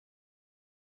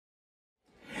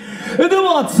で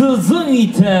は続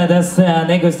いてですね、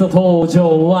ネクスト登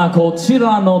場はこち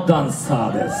らのダンサ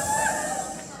ーです。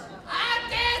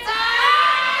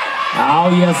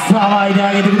青いや騒いで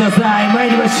あげてください。参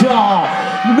りましょう。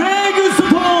ネクス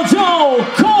ト登場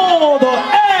コード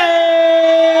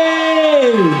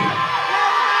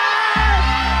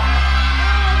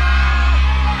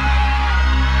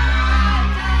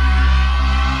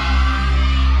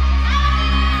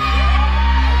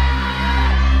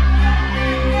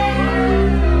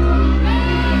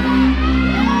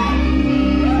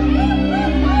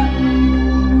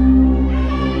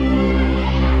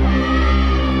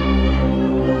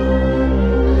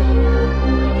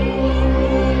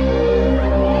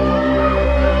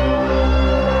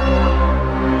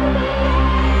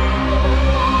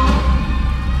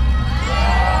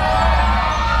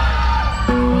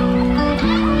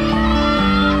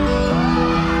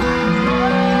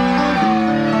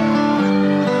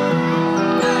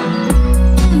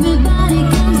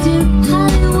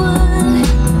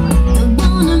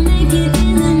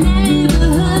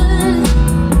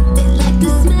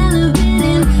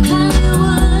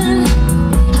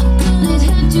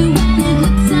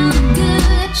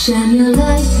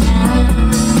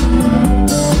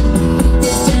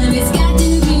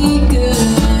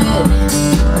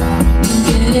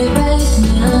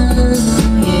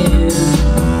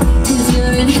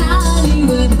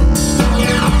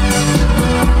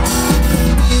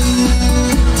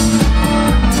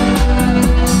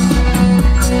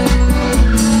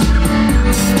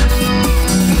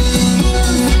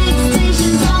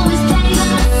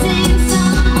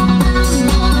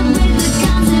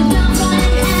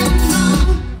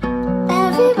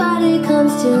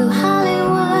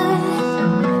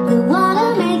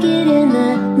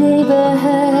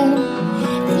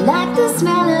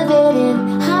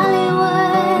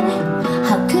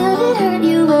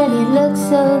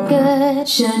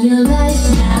your light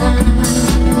now.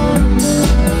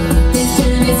 This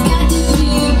time it's got to be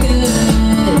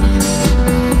good.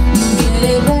 You get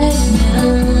it right now,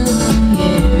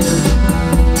 yeah.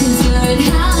 'Cause you're in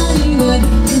Hollywood.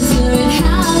 'Cause you're in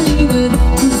Hollywood.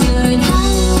 'Cause you're in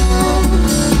Hollywood.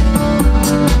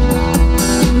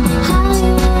 Hollywood.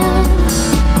 Hollywood.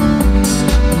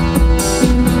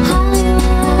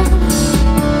 Hollywood.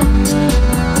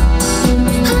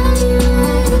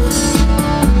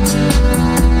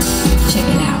 Check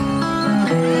it out.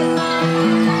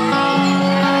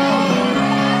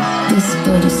 This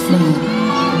bird is flown.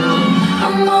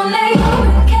 I'm on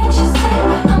Alleyoop, can't you see?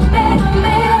 I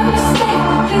made a mistake.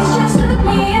 Please just look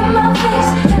me in my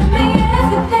face. Tell me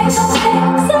everything's okay.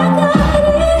 'Cause I got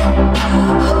it.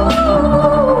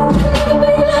 Ooh, never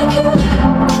be like you.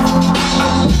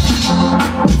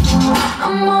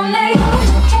 I'm on Alleyoop,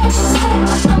 can't you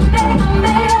see? I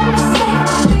made a mistake.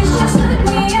 Please just look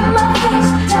me in my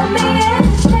face. Tell me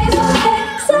everything's okay.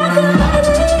 'Cause I got it.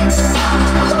 Ooh,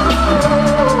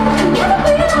 never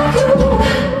be like you.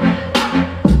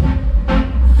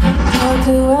 How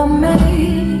do I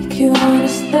make you wanna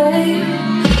stay?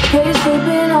 Maybe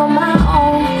sleeping on my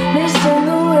own, missing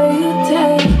the way you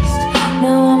taste.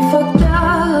 Now I'm fucked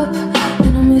up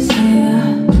and I'm missing you.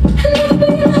 I'll never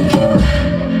be like you.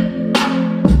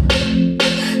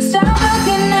 Stop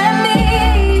looking at me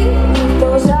with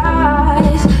those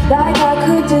eyes, like I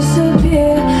could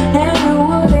disappear and you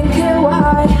wouldn't care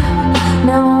why.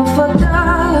 Now I'm fucked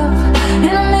up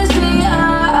and I'm missing you.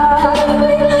 I'll never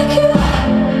be like you.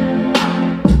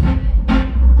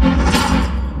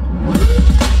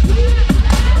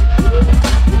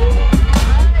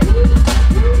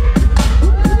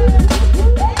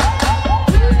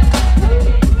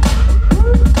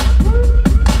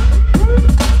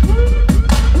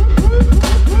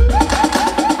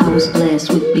 I was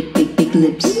blessed with big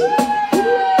lips.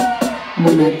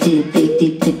 When I did, they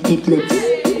did lips.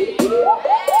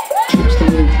 Catch the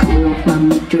lip coming off my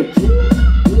midriff.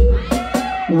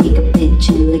 Wake a bitch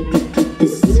and lick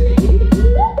this.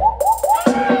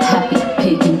 Happy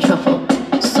pig and truffle,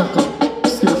 suckle,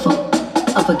 snuffle.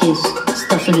 Up against,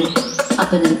 stuffing it,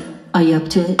 up in it. Are you up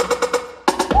to it?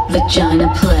 Vagina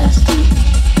plastic.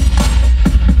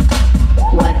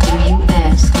 Why do you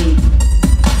ask me?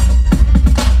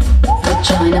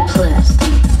 Vagina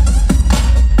plastic.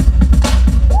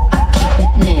 I keep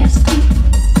it nasty.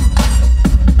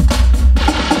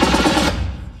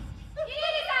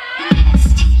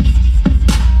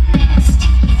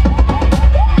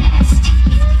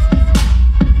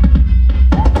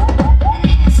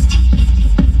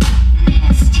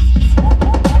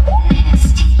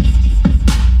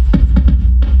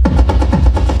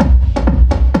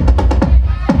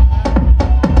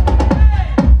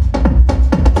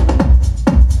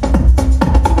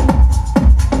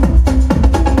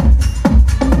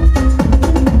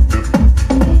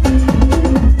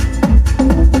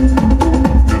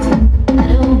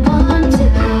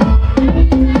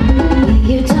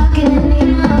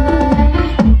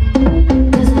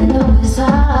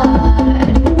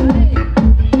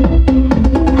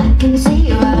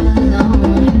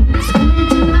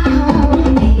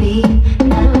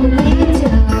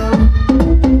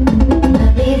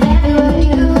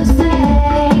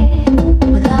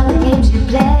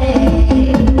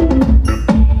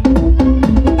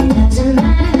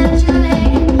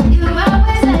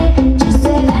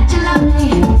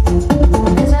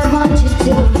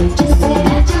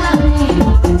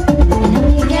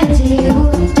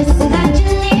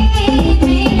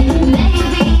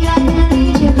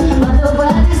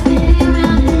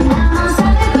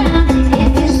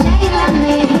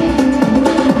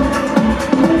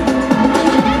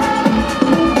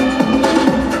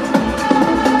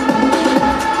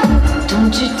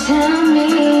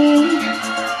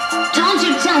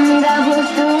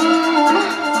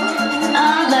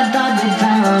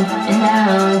 down and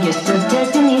down. You're still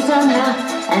testing me somehow,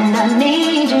 and I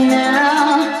need you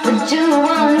now. But you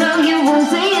won't know, you won't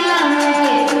say you love me.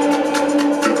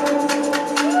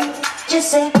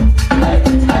 Just say, hey,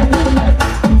 hey, hey.